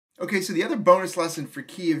Okay, so the other bonus lesson for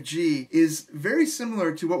key of G is very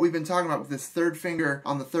similar to what we've been talking about with this third finger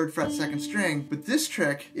on the 3rd fret 2nd string, but this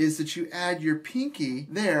trick is that you add your pinky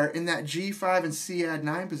there in that G5 and C add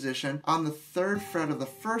 9 position on the 3rd fret of the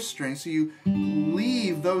 1st string, so you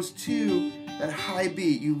leave those two, that high B,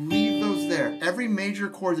 you leave those there. Every major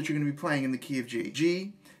chord that you're going to be playing in the key of G,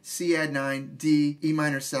 G, C add 9, D, E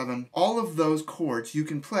minor 7, all of those chords you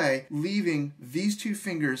can play leaving these two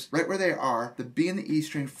fingers right where they are, the B and the E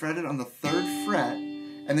string fretted on the 3rd fret,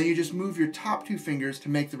 and then you just move your top two fingers to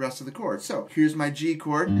make the rest of the chords. So here's my G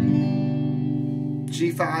chord,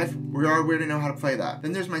 G5, we already know how to play that.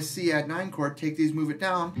 Then there's my C add 9 chord, take these, move it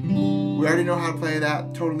down, we already know how to play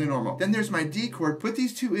that, totally normal. Then there's my D chord, put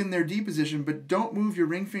these two in their D position, but don't move your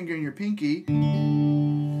ring finger and your pinky.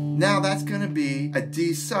 Now that's going to be a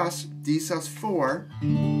D sus 4,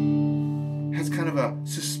 has kind of a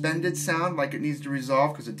suspended sound like it needs to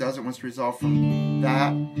resolve because it doesn't want to resolve from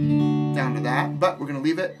that down to that, but we're going to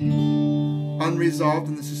leave it unresolved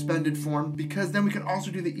in the suspended form because then we can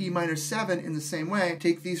also do the E minor 7 in the same way.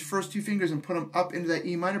 Take these first two fingers and put them up into that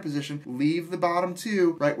E minor position, leave the bottom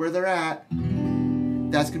two right where they're at.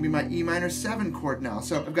 That's going to be my E minor 7 chord now.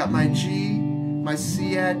 So I've got my G, my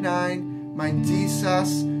C add 9, my D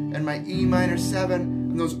sus, and my E minor 7,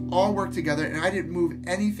 and those all work together, and I didn't move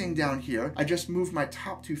anything down here. I just moved my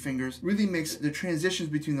top two fingers. Really makes the transitions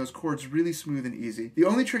between those chords really smooth and easy. The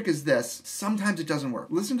only trick is this, sometimes it doesn't work.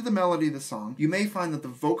 Listen to the melody of the song. You may find that the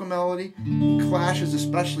vocal melody clashes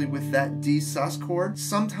especially with that D sus chord.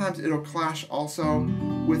 Sometimes it'll clash also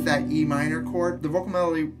with that E minor chord. The vocal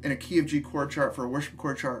melody in a key of G chord chart for a worship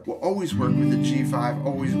chord chart will always work with a G5,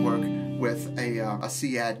 always work with a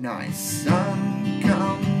C add 9. Sun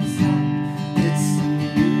comes up, it's a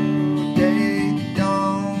new day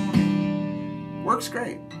dawn. Works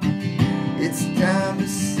great. It's time to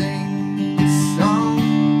sing the song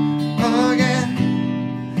again.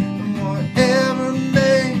 And whatever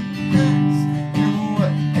may pass, and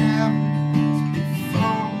whatever is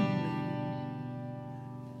before me.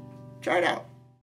 Try it out.